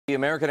The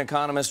American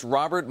economist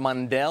Robert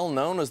Mundell,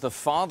 known as the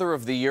father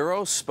of the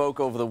euro, spoke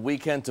over the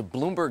weekend to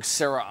Bloomberg's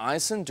Sara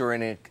Eisen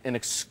during an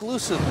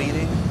exclusive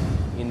meeting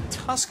in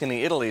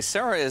Tuscany, Italy.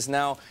 Sara is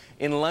now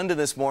in London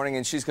this morning,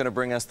 and she's going to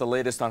bring us the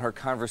latest on her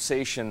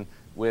conversation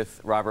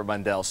with Robert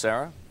Mundell.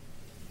 Sara?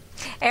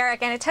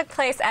 Eric, and it took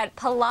place at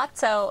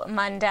Palazzo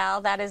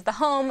Mundell, that is the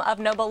home of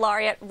Nobel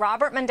laureate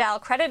Robert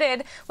Mundell,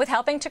 credited with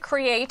helping to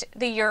create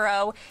the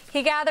euro.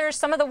 He gathers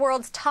some of the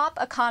world's top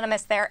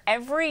economists there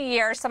every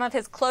year, some of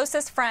his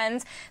closest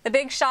friends. The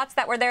big shots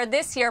that were there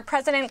this year: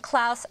 President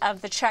Klaus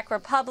of the Czech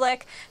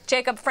Republic,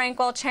 Jacob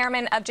Frankel,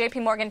 chairman of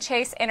JP Morgan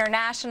Chase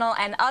International,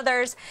 and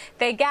others.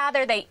 They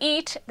gather, they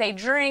eat, they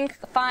drink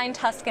fine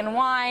Tuscan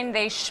wine,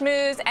 they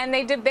schmooze, and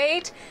they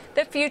debate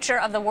the future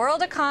of the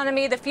world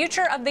economy, the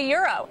future of the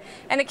euro.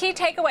 And the key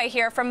takeaway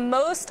here from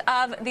most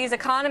of these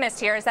economists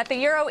here is that the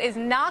euro is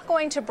not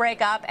going to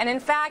break up, and in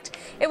fact,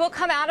 it will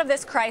come out of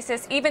this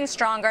crisis even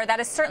stronger. That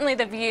is certainly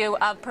the view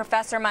of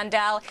Professor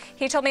Mundell.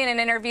 He told me in an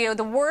interview,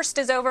 the worst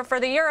is over for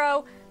the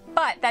euro,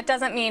 but that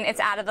doesn't mean it's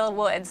out of the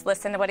woods.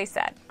 Listen to what he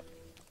said.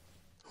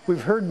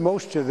 We've heard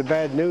most of the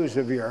bad news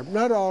of Europe.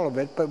 Not all of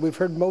it, but we've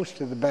heard most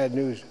of the bad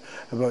news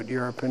about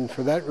Europe. And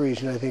for that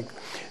reason, I think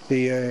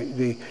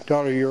the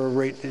dollar-euro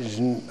rate is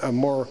in a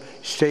more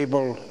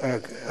stable,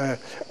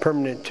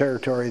 permanent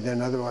territory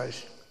than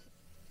otherwise.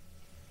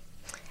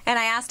 And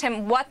I asked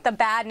him what the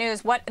bad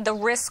news, what the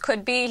risks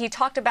could be. He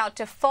talked about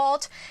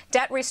default,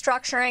 debt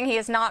restructuring. He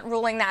is not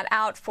ruling that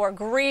out for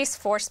Greece,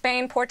 for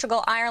Spain,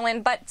 Portugal,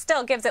 Ireland, but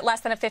still gives it less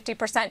than a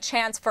 50%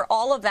 chance for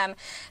all of them.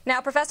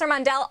 Now, Professor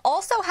Mundell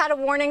also had a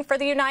warning for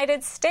the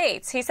United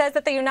States. He says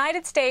that the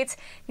United States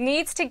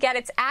needs to get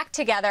its act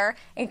together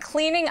in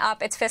cleaning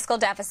up its fiscal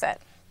deficit.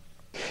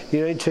 The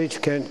United States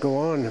can't go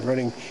on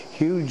running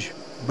huge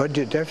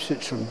budget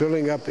deficits and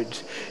building up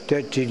its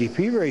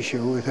debt-GDP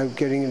ratio without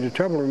getting into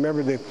trouble.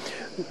 Remember, the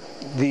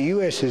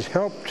U.S. is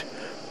helped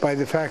by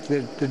the fact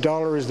that the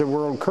dollar is the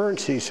world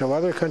currency, so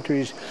other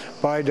countries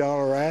buy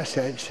dollar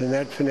assets, and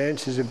that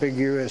finances a big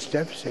U.S.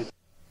 deficit.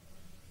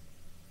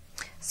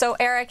 So,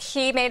 Eric,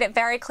 he made it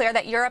very clear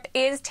that Europe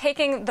is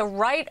taking the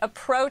right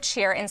approach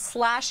here in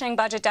slashing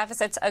budget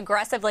deficits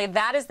aggressively.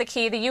 That is the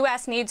key. The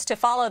U.S. needs to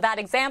follow that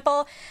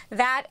example.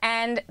 That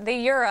and the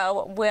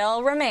euro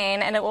will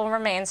remain, and it will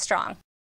remain strong.